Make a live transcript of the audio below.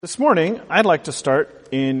This morning, I'd like to start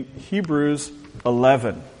in Hebrews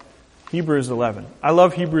 11. Hebrews 11. I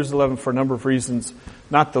love Hebrews 11 for a number of reasons,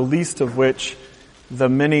 not the least of which the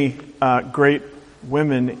many great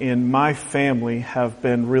women in my family have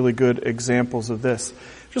been really good examples of this.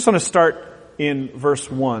 Just want to start in verse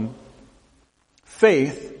 1.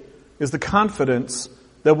 Faith is the confidence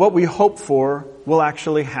that what we hope for will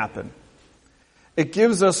actually happen. It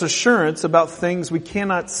gives us assurance about things we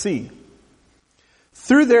cannot see.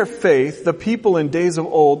 Through their faith, the people in days of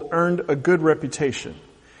old earned a good reputation.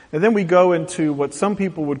 And then we go into what some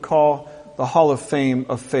people would call the Hall of Fame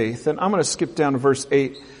of faith. And I'm going to skip down to verse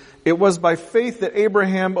 8. It was by faith that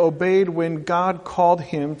Abraham obeyed when God called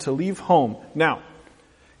him to leave home. Now,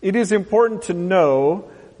 it is important to know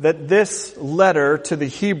that this letter to the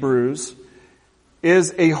Hebrews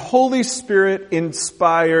is a Holy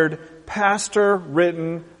Spirit-inspired,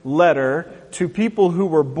 pastor-written letter to people who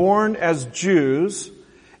were born as Jews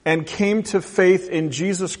and came to faith in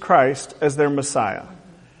Jesus Christ as their Messiah.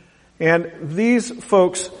 And these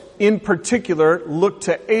folks in particular look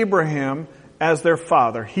to Abraham as their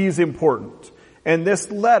father. He's important. And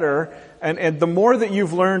this letter, and the more that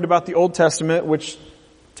you've learned about the Old Testament, which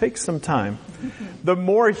takes some time, the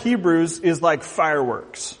more Hebrews is like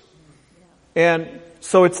fireworks. And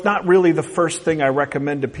so it's not really the first thing I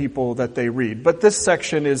recommend to people that they read. But this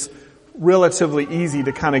section is relatively easy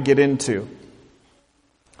to kind of get into.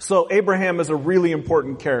 So Abraham is a really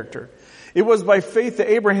important character. It was by faith that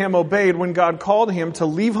Abraham obeyed when God called him to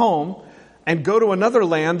leave home and go to another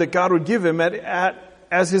land that God would give him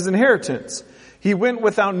as his inheritance. He went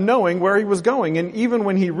without knowing where he was going, and even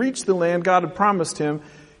when he reached the land God had promised him,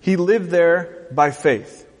 he lived there by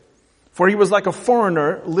faith. For he was like a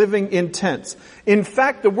foreigner living in tents. In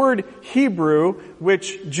fact, the word Hebrew,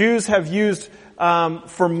 which Jews have used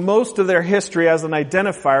for most of their history as an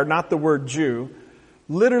identifier, not the word Jew,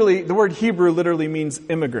 literally, the word Hebrew literally means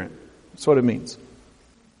immigrant. That's what it means.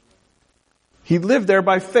 He lived there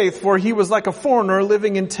by faith, for he was like a foreigner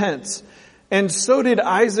living in tents. And so did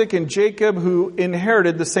Isaac and Jacob, who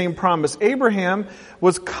inherited the same promise. Abraham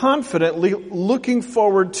was confidently looking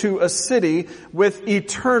forward to a city with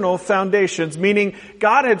eternal foundations, meaning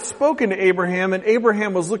God had spoken to Abraham, and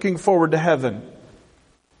Abraham was looking forward to heaven.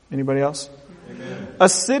 Anybody else? Amen. A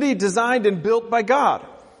city designed and built by God.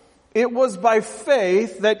 It was by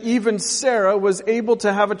faith that even Sarah was able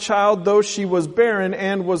to have a child, though she was barren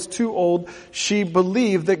and was too old. She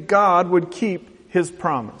believed that God would keep his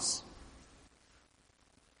promise.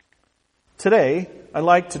 Today, I'd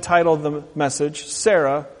like to title the message,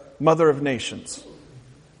 Sarah, Mother of Nations.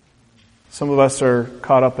 Some of us are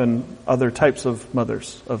caught up in other types of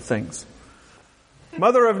mothers of things.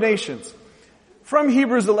 Mother of Nations. From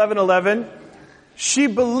Hebrews 11:11, she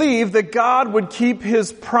believed that God would keep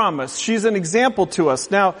his promise. She's an example to us.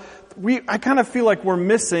 Now, I kind of feel like we're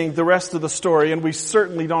missing the rest of the story, and we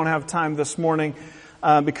certainly don't have time this morning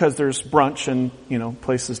because there's brunch and,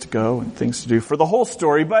 places to go and things to do for the whole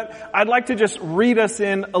story. But I'd like to just read us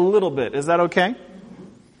in a little bit. Is that okay?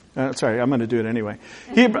 Sorry, I'm going to do it anyway.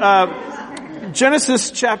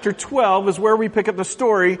 Genesis chapter 12 is where we pick up the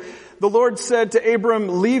story. The Lord said to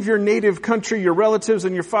Abram, leave your native country, your relatives,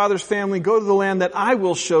 and your father's family. Go to the land that I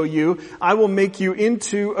will show you. I will make you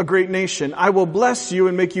into a great nation. I will bless you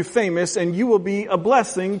and make you famous, and you will be a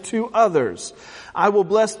blessing to others. I will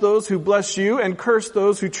bless those who bless you and curse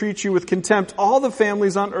those who treat you with contempt. All the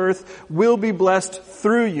families on earth will be blessed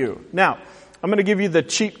through you. Now, I'm going to give you the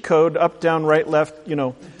cheat code, up, down, right, left,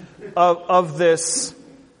 of this,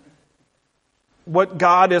 what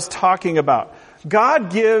God is talking about. God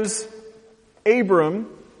gives Abram,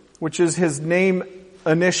 which is his name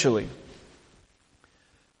initially,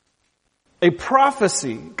 a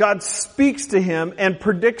prophecy. God speaks to him and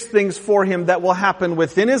predicts things for him that will happen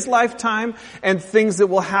within his lifetime and things that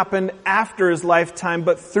will happen after his lifetime,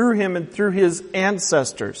 but through him and through his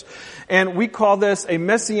ancestors. And we call this a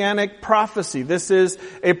messianic prophecy. This is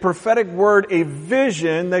a prophetic word, a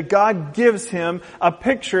vision that God gives him, a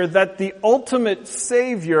picture that the ultimate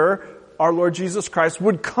Savior, our Lord Jesus Christ,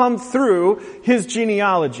 would come through his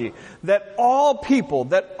genealogy. That all people,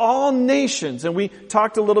 that all nations, and we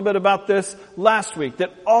talked a little bit about this last week,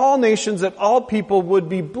 that all nations, that all people would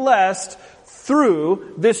be blessed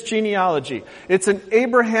through this genealogy. It's an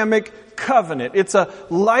Abrahamic covenant. It's a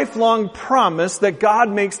lifelong promise that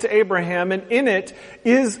God makes to Abraham, and in it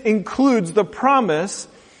includes the promise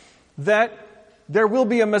that there will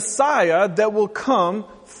be a Messiah that will come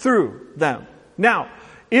through them. Now,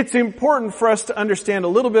 it's important for us to understand a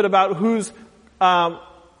little bit about who's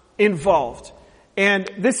involved. And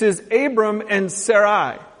this is Abram and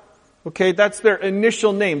Sarai. Okay, that's their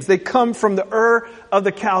initial names. They come from the Ur of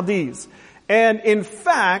the Chaldees. And in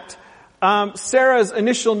fact, Sarah's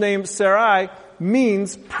initial name, Sarai,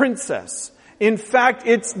 means princess. In fact,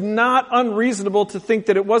 it's not unreasonable to think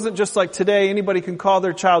that it wasn't just like today, anybody can call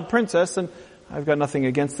their child princess, and I've got nothing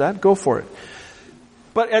against that. Go for it.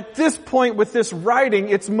 But at this point with this writing,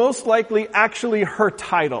 it's most likely actually her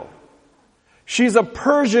title. She's a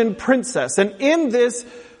Persian princess. And in this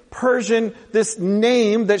Persian, this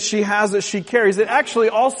name that she has, that she carries, it actually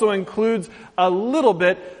also includes a little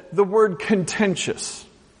bit the word contentious.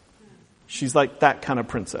 She's like that kind of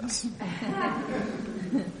princess.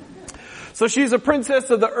 So she's a princess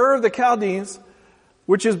of the Ur of the Chaldees,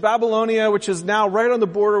 which is Babylonia, which is now right on the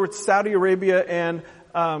border with Saudi Arabia and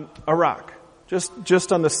Iraq.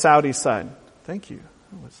 Just on the Saudi side. Thank you.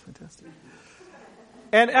 That was fantastic.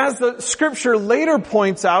 And as the scripture later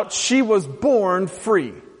points out, she was born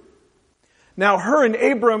free. Now, her and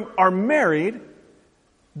Abram are married.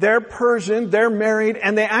 They're Persian, they're married,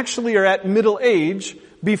 and they actually are at middle age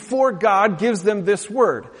before God gives them this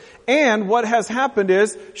word. And what has happened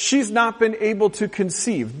is she's not been able to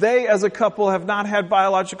conceive. They, as a couple, have not had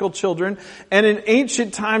biological children. And in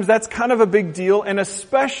ancient times, that's kind of a big deal, and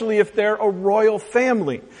especially if they're a royal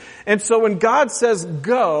family. And so when God says,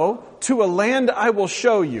 go to a land I will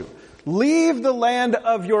show you, leave the land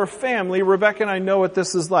of your family. Rebecca and I know what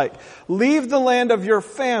this is like. Leave the land of your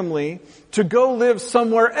family to go live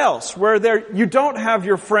somewhere else where you don't have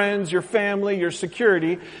your friends, your family, your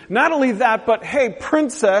security. Not only that, but hey,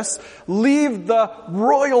 princess, leave the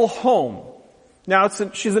royal home. Now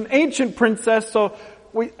she's an ancient princess, so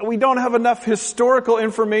we don't have enough historical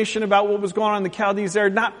information about what was going on in the Chaldees there.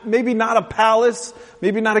 Maybe not a palace,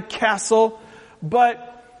 maybe not a castle, but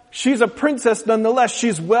she's a princess nonetheless.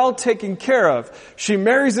 She's well taken care of. She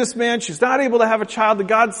marries this man. She's not able to have a child. And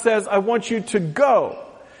God says, I want you to go.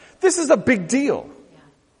 This is a big deal.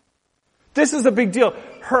 This is a big deal.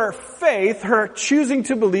 Her faith, her choosing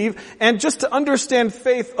to believe, and just to understand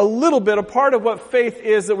faith a little bit, a part of what faith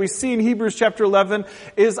is that we see in Hebrews chapter 11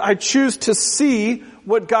 is I choose to see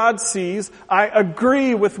what God sees, I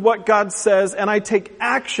agree with what God says, and I take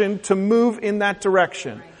action to move in that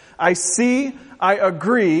direction. I see, I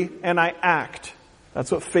agree, and I act.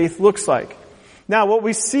 That's what faith looks like. Now, what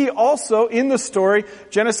we see also in the story,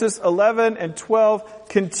 Genesis 11 and 12,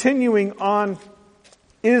 continuing on,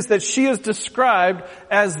 is that she is described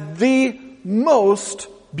as the most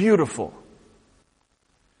beautiful.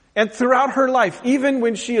 And throughout her life, even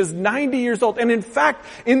when she is 90 years old, and in fact,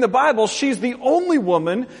 in the Bible, she's the only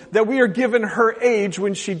woman that we are given her age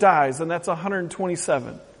when she dies, and that's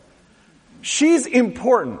 127. She's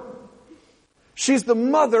important. She's the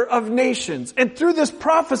mother of nations. And through this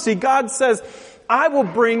prophecy, God says, I will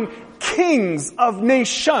bring kings of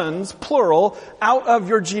nations, plural, out of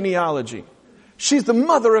your genealogy. She's the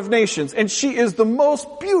mother of nations, and she is the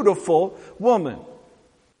most beautiful woman.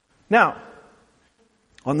 Now,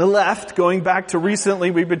 on the left, going back to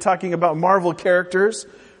recently, we've been talking about Marvel characters,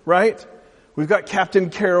 right? We've got Captain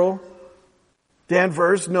Carol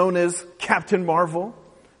Danvers, known as Captain Marvel.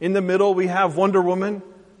 In the middle, we have Wonder Woman,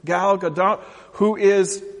 Gal Gadot, who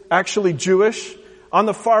is actually Jewish. On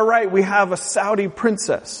the far right, we have a Saudi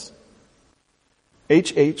princess.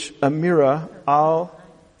 Amira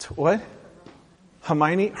what?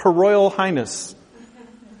 Hermione? Her Royal Highness.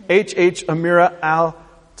 Amira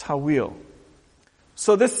al-Tawil.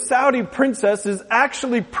 So this Saudi princess is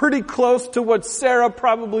actually pretty close to what Sarah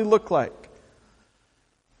probably looked like.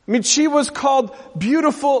 I mean, she was called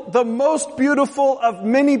beautiful, the most beautiful of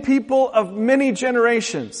many people of many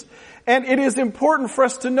generations. And it is important for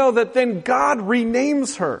us to know that then God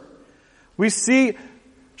renames her. We see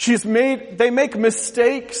they make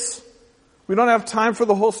mistakes. We don't have time for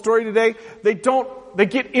the whole story today. They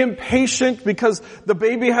get impatient because the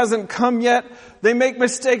baby hasn't come yet. They make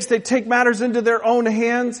mistakes. They take matters into their own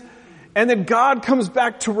hands. And then God comes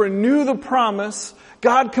back to renew the promise.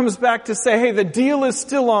 God comes back to say, hey, the deal is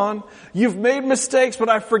still on. You've made mistakes, but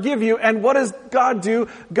I forgive you. And what does God do?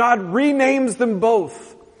 God renames them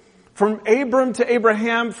both. From Abram to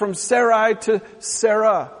Abraham, from Sarai to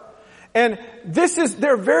Sarah. And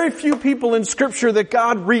there are very few people in Scripture that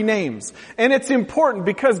God renames. And it's important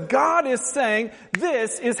because God is saying,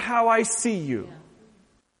 this is how I see you.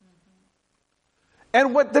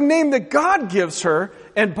 And what the name that God gives her,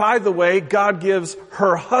 and by the way, God gives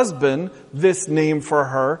her husband this name for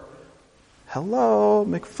her. Hello,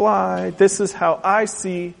 McFly. This is how I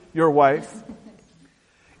see your wife.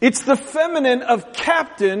 It's the feminine of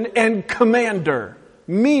captain and commander,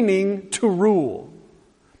 meaning to rule.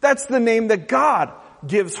 That's the name that God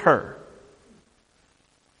gives her.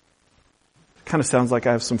 Kind of sounds like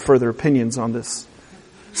I have some further opinions on this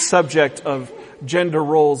subject of gender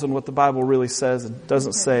roles and what the Bible really says and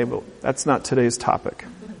doesn't say, but that's not today's topic.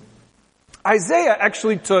 Isaiah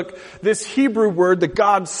actually took this Hebrew word that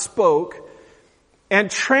God spoke and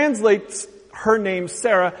translates her name,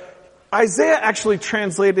 Sarah. Isaiah actually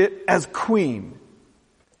translated it as queen.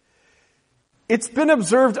 It's been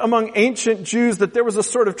observed among ancient Jews that there was a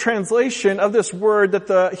sort of translation of this word that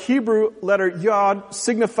the Hebrew letter Yod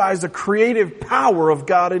signifies the creative power of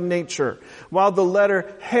God in nature, while the letter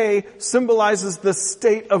He symbolizes the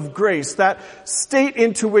state of grace, that state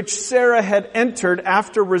into which Sarah had entered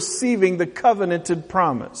after receiving the covenanted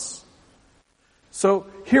promise. So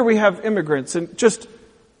here we have immigrants, and just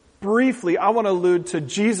briefly, I want to allude to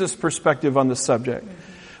Jesus' perspective on the subject.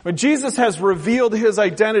 When Jesus has revealed his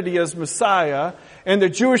identity as Messiah, and the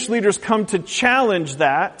Jewish leaders come to challenge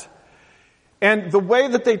that, and the way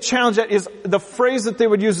that they challenge that is, the phrase that they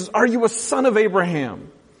would use is, "Are you a son of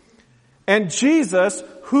Abraham?" And Jesus,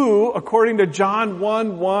 who, according to John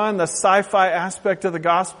 1:1, the sci-fi aspect of the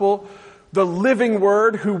gospel, the living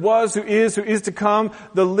Word, who was, who is to come,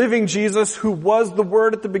 the living Jesus, who was the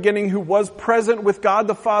Word at the beginning, who was present with God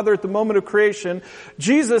the Father at the moment of creation.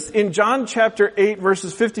 Jesus, in John chapter 8,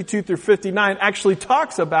 verses 52 through 59, actually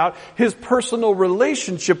talks about his personal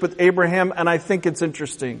relationship with Abraham, and I think it's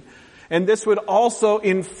interesting. And this would also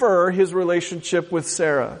infer his relationship with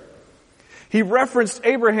Sarah. He referenced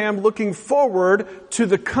Abraham looking forward to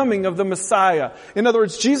the coming of the Messiah. In other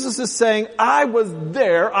words, Jesus is saying, I was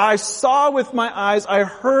there, I saw with my eyes, I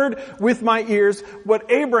heard with my ears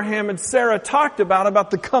what Abraham and Sarah talked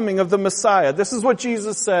about the coming of the Messiah. This is what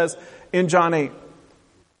Jesus says in John 8.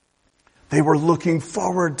 They were looking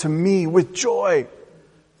forward to me with joy.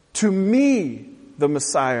 To me, the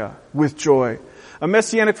Messiah, with joy. A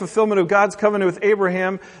messianic fulfillment of God's covenant with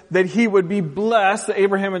Abraham, that he would be blessed, that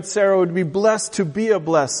Abraham and Sarah would be blessed to be a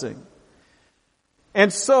blessing.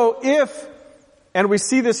 And so and we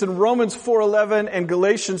see this in Romans 4:11 and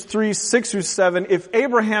Galatians 3:6-7, if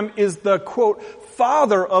Abraham is the, quote,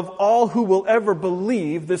 father of all who will ever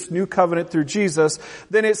believe this new covenant through Jesus,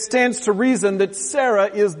 then it stands to reason that Sarah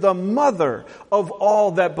is the mother of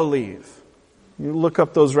all that believe. You look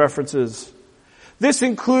up those references. This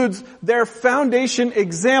includes their foundation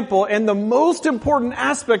example and the most important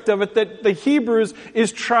aspect of it that the Hebrews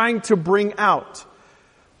is trying to bring out.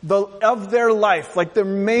 Of their life, like their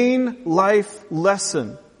main life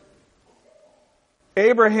lesson.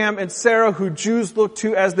 Abraham and Sarah, who Jews look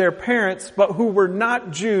to as their parents, but who were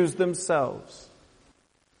not Jews themselves.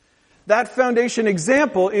 That foundation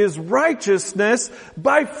example is righteousness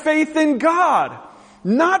by faith in God.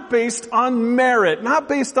 Not based on merit, not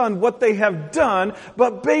based on what they have done,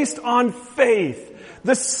 but based on faith.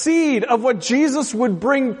 The seed of what Jesus would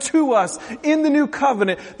bring to us in the new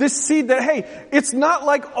covenant. This seed that, hey, it's not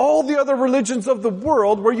like all the other religions of the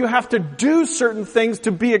world where you have to do certain things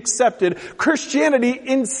to be accepted. Christianity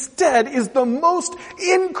instead is the most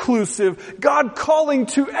inclusive, God calling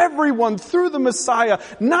to everyone through the Messiah,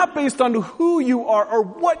 not based on who you are or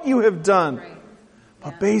what you have done,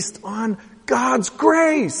 but based on God's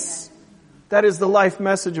grace. That is the life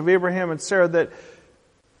message of Abraham and Sarah that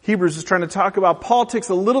Hebrews is trying to talk about. Paul takes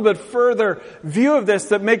a little bit further view of this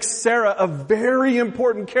that makes Sarah a very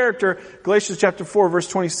important character. Galatians chapter 4, verse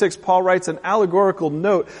 26, Paul writes an allegorical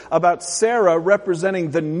note about Sarah representing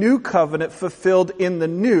the new covenant fulfilled in the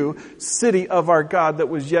new city of our God that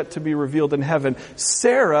was yet to be revealed in heaven.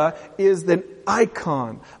 Sarah is an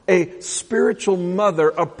icon, a spiritual mother,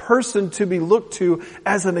 a person to be looked to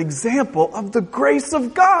as an example of the grace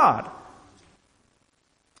of God.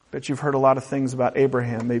 Bet you've heard a lot of things about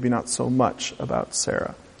Abraham, maybe not so much about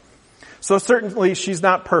Sarah. So certainly she's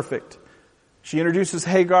not perfect. She introduces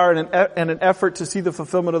Hagar in an effort to see the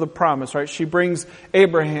fulfillment of the promise, right? She brings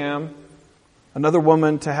Abraham, another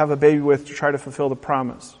woman to have a baby with to try to fulfill the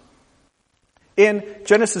promise. In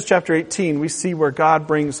Genesis chapter 18, we see where God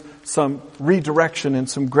brings some redirection and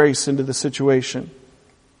some grace into the situation.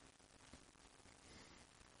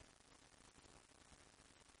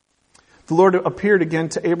 The Lord appeared again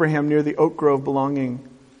to Abraham near the oak grove belonging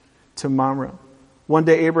to Mamre. One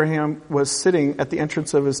day Abraham was sitting at the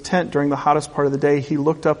entrance of his tent during the hottest part of the day. He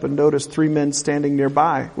looked up and noticed 3 men standing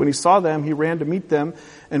nearby. When he saw them, he ran to meet them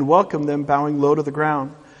and welcomed them, bowing low to the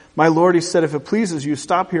ground. "My Lord," he said, "if it pleases you,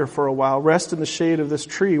 stop here for a while. Rest in the shade of this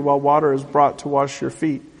tree while water is brought to wash your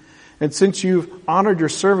feet. And since you've honored your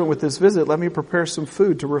servant with this visit, let me prepare some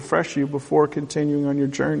food to refresh you before continuing on your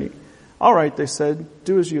journey." "All right," they said,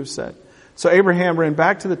 "do as you have said." So Abraham ran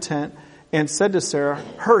back to the tent and said to Sarah,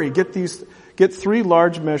 "Hurry, get Get 3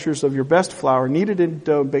 large measures of your best flour, knead it into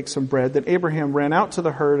dough, and bake some bread. Then Abraham ran out to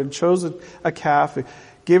the herd and chose a calf,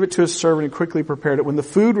 gave it to his servant, and quickly prepared it. When the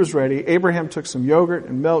food was ready, Abraham took some yogurt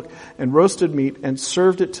and milk and roasted meat and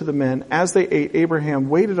served it to the men. As they ate, Abraham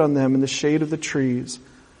waited on them in the shade of the trees.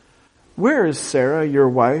 "Where is Sarah, your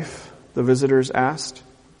wife?" the visitors asked.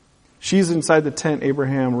 "She's inside the tent,"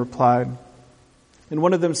 Abraham replied. And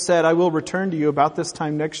one of them said, "I will return to you about this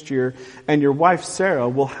time next year, and your wife Sarah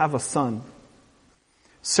will have a son."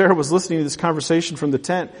 Sarah was listening to this conversation from the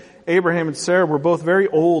tent. Abraham and Sarah were both very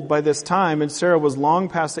old by this time, and Sarah was long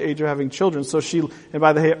past the age of having children. So and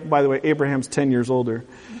by the way, Abraham's 10 years older.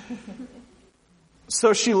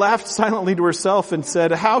 So she laughed silently to herself and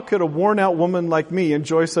said, "How could a worn-out woman like me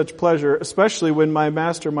enjoy such pleasure, especially when my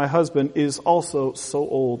master, my husband, is also so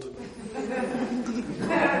old?"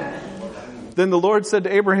 Then the Lord said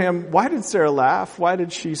to Abraham, "Why did Sarah laugh? Why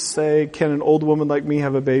did she say, 'Can an old woman like me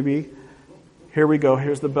have a baby?'" Here we go.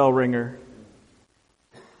 Here's the bell ringer.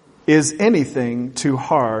 "Is anything too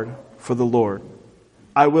hard for the Lord?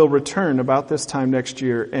 I will return about this time next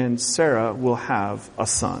year, and Sarah will have a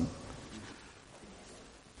son."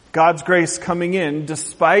 God's grace coming in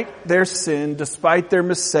despite their sin, despite their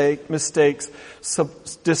mistakes,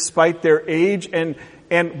 despite their age,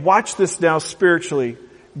 and watch this now spiritually.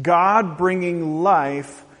 God bringing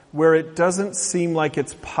life where it doesn't seem like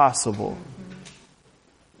it's possible.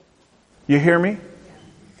 You hear me?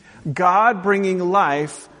 God bringing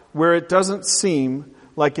life where it doesn't seem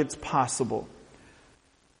like it's possible.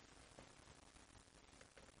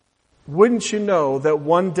 Wouldn't you know that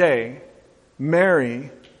one day, Mary,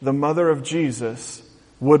 the mother of Jesus,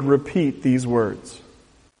 would repeat these words?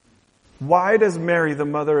 Why does Mary, the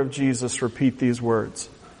mother of Jesus, repeat these words?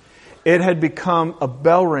 It had become a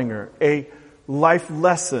bell ringer, a life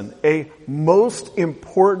lesson, a most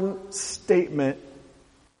important statement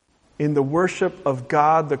in the worship of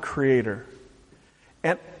God the Creator.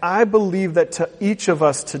 And I believe that to each of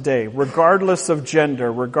us today, regardless of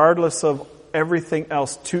gender, regardless of everything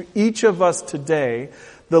else, to each of us today,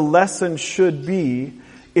 the lesson should be,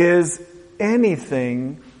 is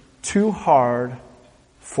anything too hard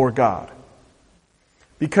for God?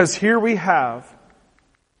 Because here we have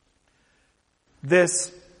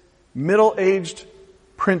this middle-aged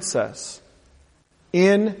princess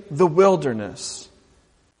in the wilderness,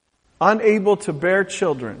 unable to bear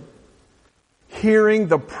children, hearing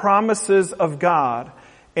the promises of God,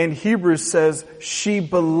 and Hebrews says she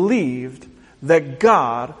believed that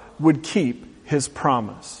God would keep His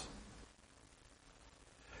promise.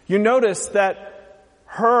 You notice that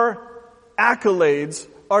her accolades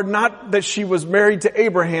are not that she was married to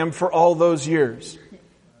Abraham for all those years.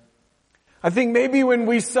 I think maybe when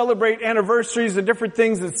we celebrate anniversaries and different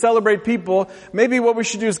things that celebrate people, maybe what we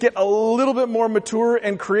should do is get a little bit more mature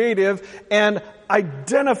and creative and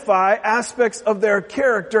identify aspects of their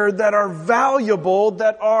character that are valuable,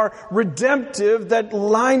 that are redemptive, that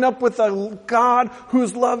line up with a God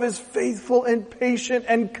whose love is faithful and patient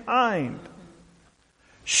and kind.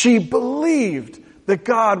 She believed that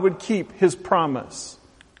God would keep His promise.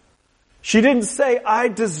 She didn't say, "I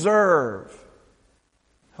deserve."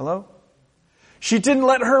 Hello? She didn't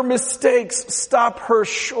let her mistakes stop her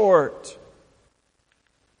short.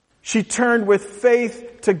 She turned with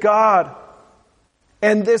faith to God.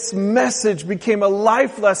 And this message became a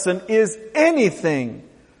life lesson. Is anything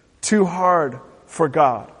too hard for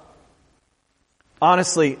God?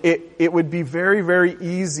 Honestly, it would be very, very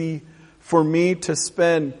easy for me to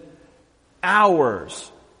spend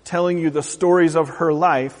hours telling you the stories of her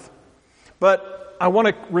life. But I want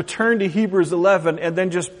to return to Hebrews 11 and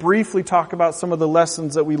then just briefly talk about some of the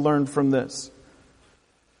lessons that we learned from this.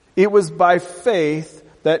 It was by faith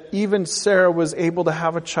that even Sarah was able to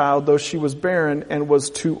have a child, though she was barren and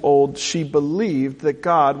was too old. She believed that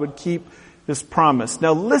God would keep His promise.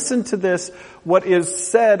 Now listen to this, what is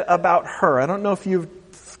said about her. I don't know if you've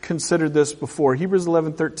considered this before. Hebrews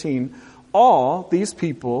 11:13. All these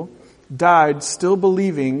people died still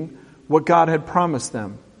believing what God had promised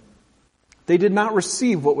them. They did not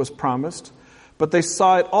receive what was promised, but they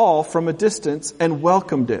saw it all from a distance and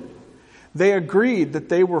welcomed it. They agreed that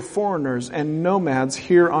they were foreigners and nomads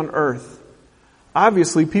here on earth.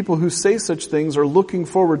 Obviously, people who say such things are looking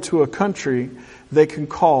forward to a country they can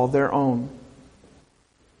call their own.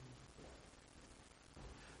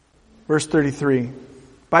 Verse 33.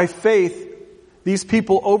 By faith, these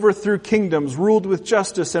people overthrew kingdoms, ruled with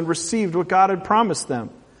justice, and received what God had promised them.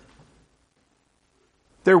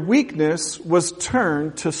 Their weakness was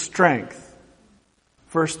turned to strength.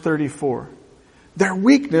 Verse 34. Their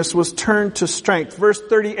weakness was turned to strength. Verse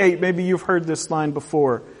 38, maybe you've heard this line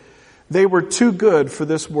before. They were too good for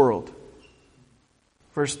this world.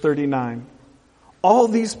 Verse 39. All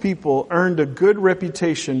these people earned a good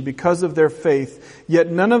reputation because of their faith,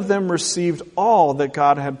 yet none of them received all that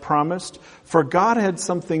God had promised, for God had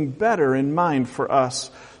something better in mind for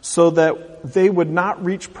us, so that they would not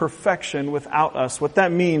reach perfection without us. What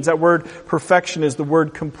that means, that word perfection is the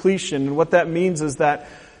word completion, and what that means is that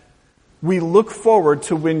we look forward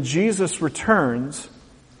to when Jesus returns,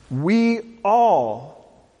 we all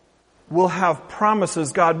will have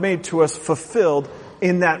promises God made to us fulfilled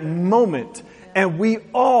in that moment. And we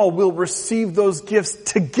all will receive those gifts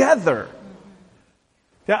together.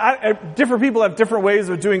 Now, different people have different ways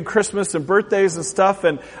of doing Christmas and birthdays and stuff.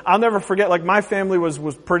 And I'll never forget, like, my family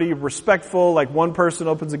was pretty respectful. Like, one person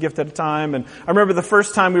opens a gift at a time. And I remember the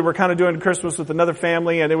first time we were kind of doing Christmas with another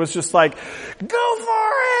family, and it was just like, go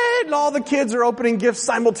for it! And all the kids are opening gifts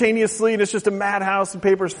simultaneously, and it's just a madhouse and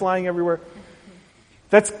papers flying everywhere.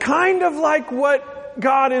 That's kind of like what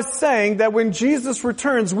God is saying, that when Jesus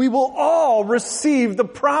returns, we will all receive the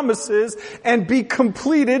promises and be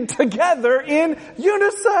completed together in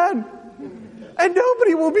unison. And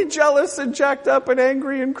nobody will be jealous and jacked up and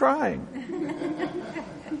angry and crying.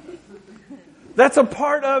 That's a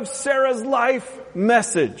part of Sarah's life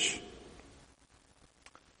message.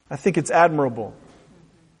 I think it's admirable.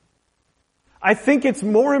 I think it's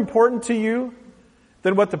more important to you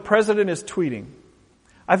than what the president is tweeting.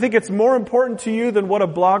 I think it's more important to you than what a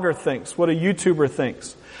blogger thinks, what a YouTuber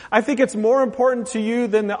thinks. I think it's more important to you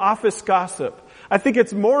than the office gossip. I think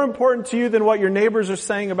it's more important to you than what your neighbors are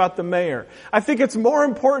saying about the mayor. I think it's more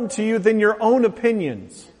important to you than your own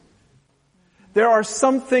opinions. There are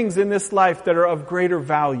some things in this life that are of greater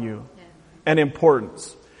value and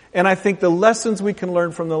importance. And I think the lessons we can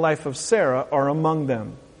learn from the life of Sarah are among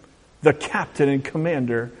them. The captain and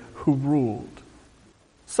commander who ruled.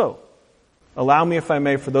 So, allow me, if I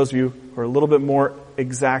may, for those of you who are a little bit more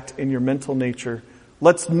exact in your mental nature,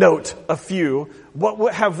 let's note a few.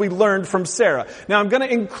 What have we learned from Sarah? Now, I'm going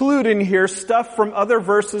to include in here stuff from other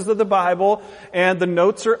verses of the Bible, and the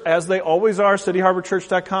notes are, as they always are,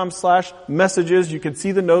 cityharborchurch.com/messages. You can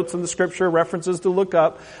see the notes in the scripture, references to look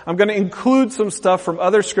up. I'm going to include some stuff from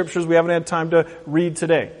other scriptures we haven't had time to read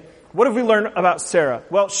today. What have we learned about Sarah?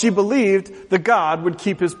 Well, she believed that God would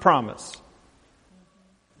keep His promise.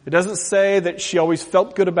 It doesn't say that she always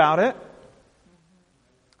felt good about it.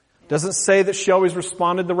 It doesn't say that she always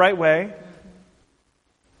responded the right way.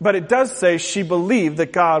 But it does say she believed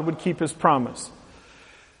that God would keep His promise.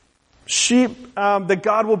 That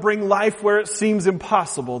God will bring life where it seems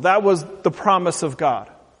impossible. That was the promise of God.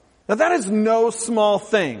 Now that is no small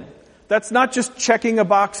thing. That's not just checking a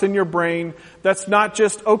box in your brain. That's not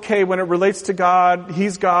just, okay, when it relates to God,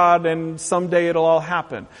 He's God, and someday it'll all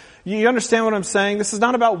happen. You understand what I'm saying? This is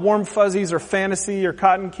not about warm fuzzies or fantasy or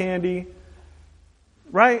cotton candy.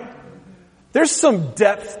 Right? There's some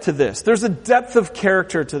depth to this. There's a depth of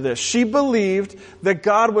character to this. She believed that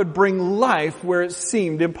God would bring life where it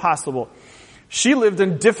seemed impossible. She lived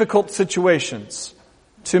in difficult situations.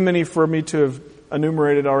 Too many for me to have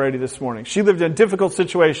enumerated already this morning. She lived in difficult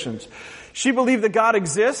situations. She believed that God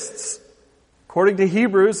exists. According to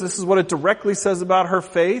Hebrews, this is what it directly says about her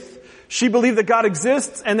faith. She believed that God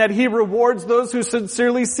exists and that He rewards those who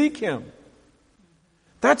sincerely seek Him.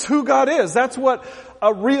 That's who God is. That's what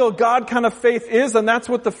a real God kind of faith is, and that's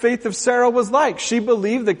what the faith of Sarah was like. She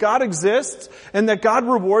believed that God exists and that God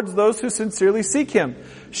rewards those who sincerely seek Him.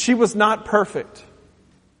 She was not perfect.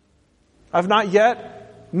 I've not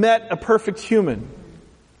yet met a perfect human.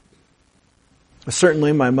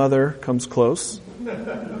 Certainly my mother comes close.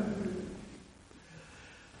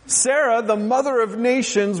 Sarah, the mother of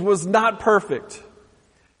nations, was not perfect.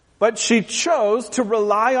 But she chose to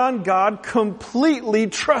rely on God, completely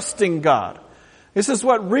trusting God. This is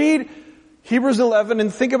what, read Hebrews 11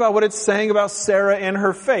 and think about what it's saying about Sarah and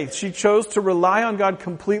her faith. She chose to rely on God,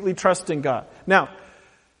 completely trusting God. Now,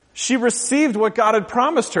 she received what God had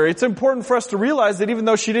promised her. It's important for us to realize that even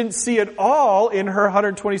though she didn't see it all in her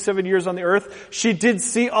 127 years on the earth, she did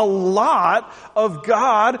see a lot of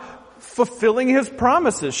God fulfilling His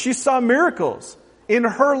promises. She saw miracles in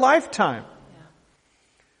her lifetime.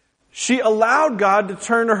 She allowed God to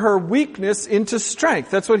turn her weakness into strength.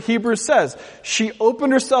 That's what Hebrews says. She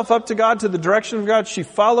opened herself up to God, to the direction of God. She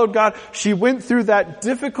followed God. She went through that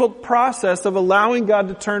difficult process of allowing God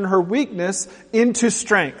to turn her weakness into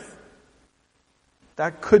strength.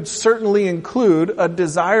 That could certainly include a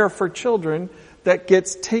desire for children that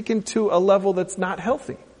gets taken to a level that's not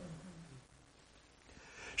healthy.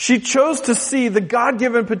 She chose to see the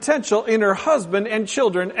God-given potential in her husband and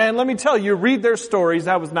children. And let me tell you, read their stories,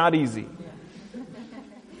 that was not easy.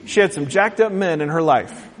 She had some jacked up men in her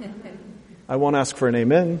life. I won't ask for an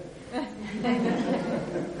amen.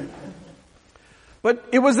 But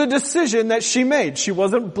it was a decision that she made. She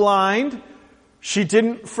wasn't blind. She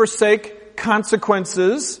didn't forsake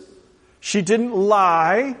consequences. She didn't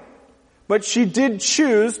lie. But she did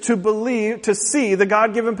choose to believe, to see the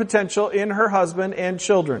God-given potential in her husband and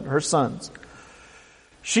children, her sons.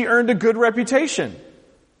 She earned a good reputation.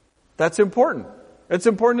 That's important. It's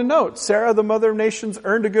important to note. Sarah, the mother of nations,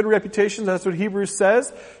 earned a good reputation. That's what Hebrews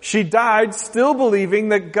says. She died still believing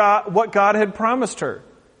that what God had promised her.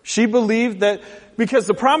 She believed that, because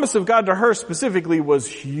the promise of God to her specifically was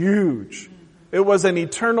huge. It was an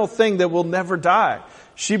eternal thing that will never die.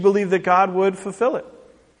 She believed that God would fulfill it.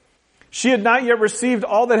 She had not yet received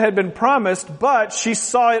all that had been promised, but she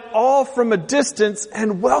saw it all from a distance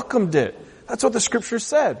and welcomed it. That's what the scripture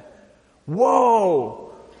said.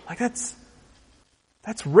 Whoa! Like that's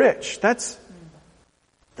rich. That's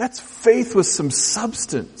faith with some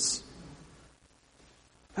substance.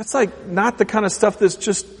 That's like not the kind of stuff that's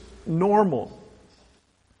just normal.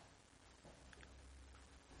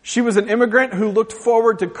 She was an immigrant who looked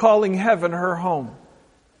forward to calling heaven her home.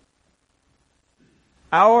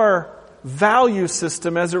 Our value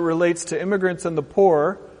system as it relates to immigrants and the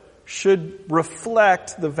poor should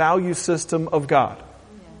reflect the value system of God.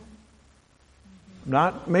 I'm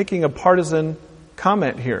not making a partisan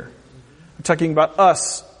comment here. I'm talking about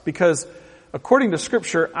us, because according to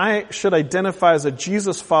Scripture, I should identify as a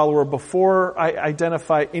Jesus follower before I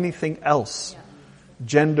identify anything else.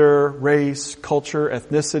 Gender, race, culture,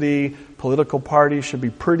 ethnicity, political party should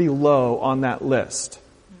be pretty low on that list.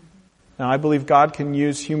 Now, I believe God can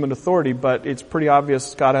use human authority, but it's pretty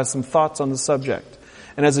obvious God has some thoughts on the subject.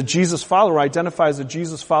 And as a Jesus follower, I identify as a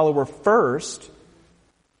Jesus follower first.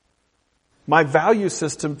 My value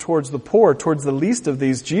system towards the poor, towards the least of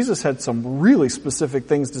these, Jesus had some really specific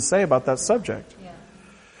things to say about that subject. Yeah.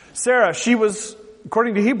 Sarah, she was,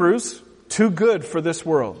 according to Hebrews, too good for this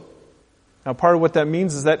world. Now, part of what that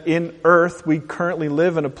means is that in earth, we currently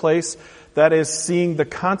live in a place that is seeing the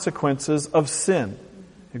consequences of sin.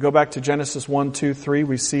 You go back to Genesis 1, 2, 3,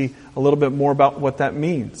 we see a little bit more about what that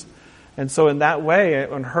means. And so in that way,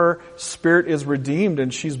 when her spirit is redeemed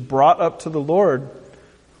and she's brought up to the Lord,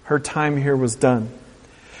 her time here was done.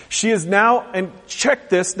 She is now, and check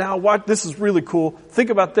this now, what, this is really cool. Think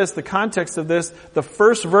about this, the context of this. The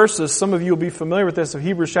first verses, some of you will be familiar with this, of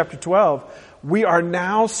Hebrews chapter 12. We are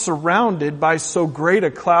now surrounded by so great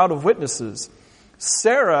a cloud of witnesses.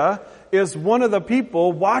 Sarah is one of the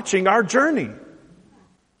people watching our journey.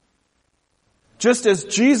 Just as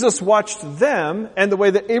Jesus watched them, and the way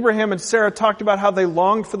that Abraham and Sarah talked about how they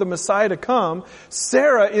longed for the Messiah to come,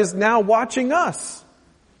 Sarah is now watching us.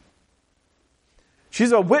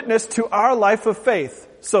 She's a witness to our life of faith.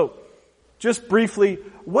 So, just briefly,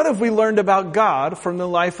 what have we learned about God from the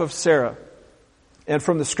life of Sarah and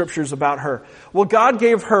from the scriptures about her? Well, God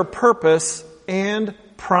gave her purpose and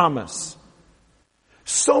promise.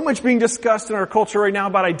 So much being discussed in our culture right now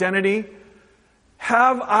about identity.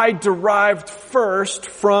 Have I derived first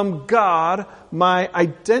from God my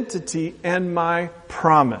identity and my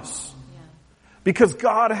promise? Because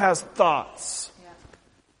God has thoughts.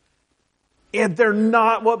 And they're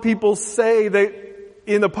not what people say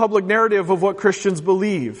in the public narrative of what Christians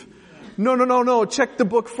believe. No. Check the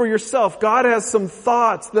book for yourself. God has some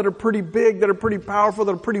thoughts that are pretty big, that are pretty powerful,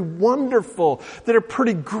 that are pretty wonderful, that are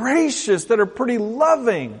pretty gracious, that are pretty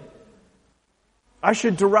loving. I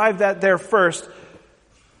should derive that there first.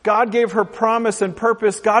 God gave her promise and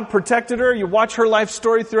purpose. God protected her. You watch her life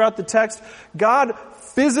story throughout the text. God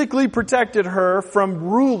physically protected her from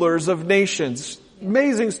rulers of nations.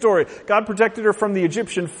 Amazing story. God protected her from the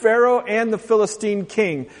Egyptian Pharaoh and the Philistine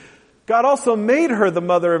King. God also made her the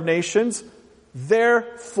mother of nations.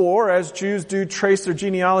 Therefore, as Jews do trace their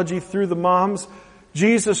genealogy through the moms,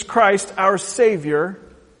 Jesus Christ, our Savior,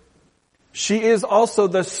 she is also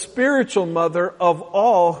the spiritual mother of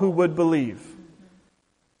all who would believe.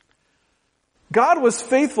 God was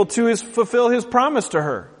faithful to fulfill His promise to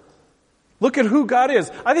her. Look at who God is.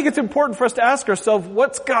 I think it's important for us to ask ourselves,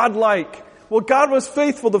 what's God like? Well, God was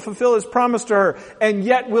faithful to fulfill His promise to her, and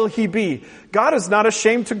yet will He be. God is not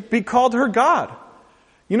ashamed to be called her God.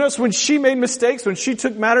 You notice when she made mistakes, when she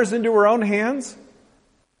took matters into her own hands?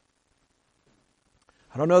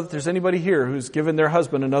 I don't know that there's anybody here who's given their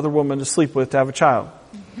husband another woman to sleep with to have a child.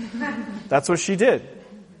 That's what she did.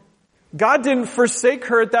 God didn't forsake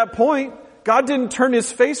her at that point. God didn't turn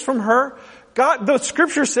His face from her. The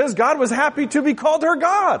scripture says God was happy to be called her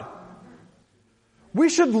God. We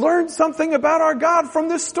should learn something about our God from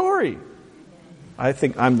this story. I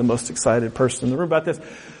think I'm the most excited person in the room about this.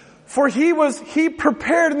 For He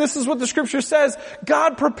prepared, and this is what the scripture says,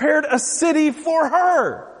 God prepared a city for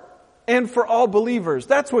her and for all believers.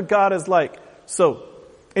 That's what God is like. So,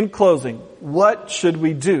 in closing, what should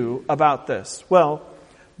we do about this? Well,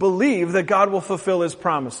 believe that God will fulfill His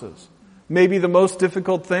promises. Maybe the most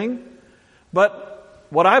difficult thing, but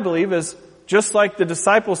what I believe is, just like the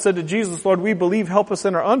disciples said to Jesus, Lord, we believe, help us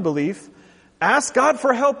in our unbelief. Ask God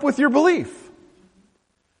for help with your belief.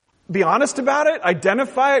 Be honest about it.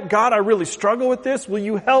 Identify it. God, I really struggle with this. Will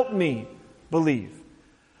you help me believe?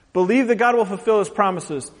 Believe that God will fulfill His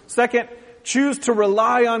promises. Second, choose to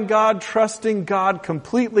rely on God, trusting God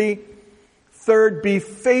completely. Third, be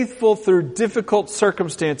faithful through difficult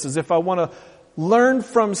circumstances. If I want to learn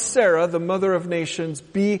from Sarah, the mother of nations,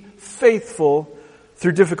 be faithful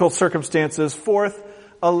through difficult circumstances. Fourth,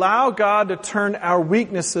 allow God to turn our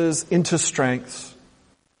weaknesses into strengths.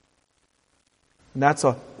 And that's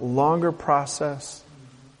a longer process.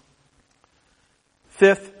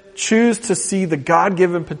 Fifth, choose to see the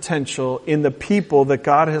God-given potential in the people that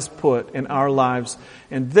God has put in our lives.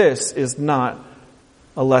 And this is not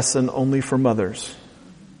a lesson only for mothers.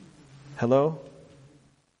 Hello?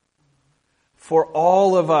 For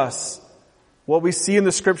all of us, what we see in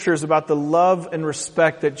the Scriptures about the love and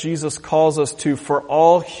respect that Jesus calls us to for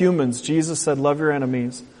all humans. Jesus said, love your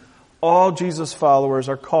enemies. All Jesus followers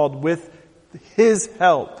are called with His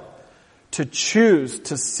help to choose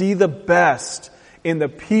to see the best in the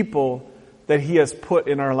people that He has put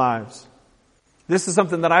in our lives. This is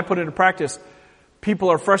something that I put into practice. People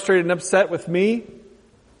are frustrated and upset with me.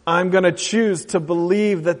 I'm going to choose to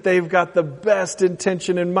believe that they've got the best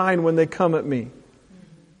intention in mind when they come at me.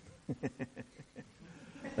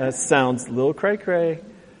 That sounds a little cray-cray.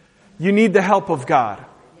 You need the help of God.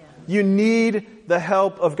 You need the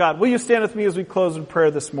help of God. Will you stand with me as we close in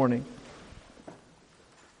prayer this morning?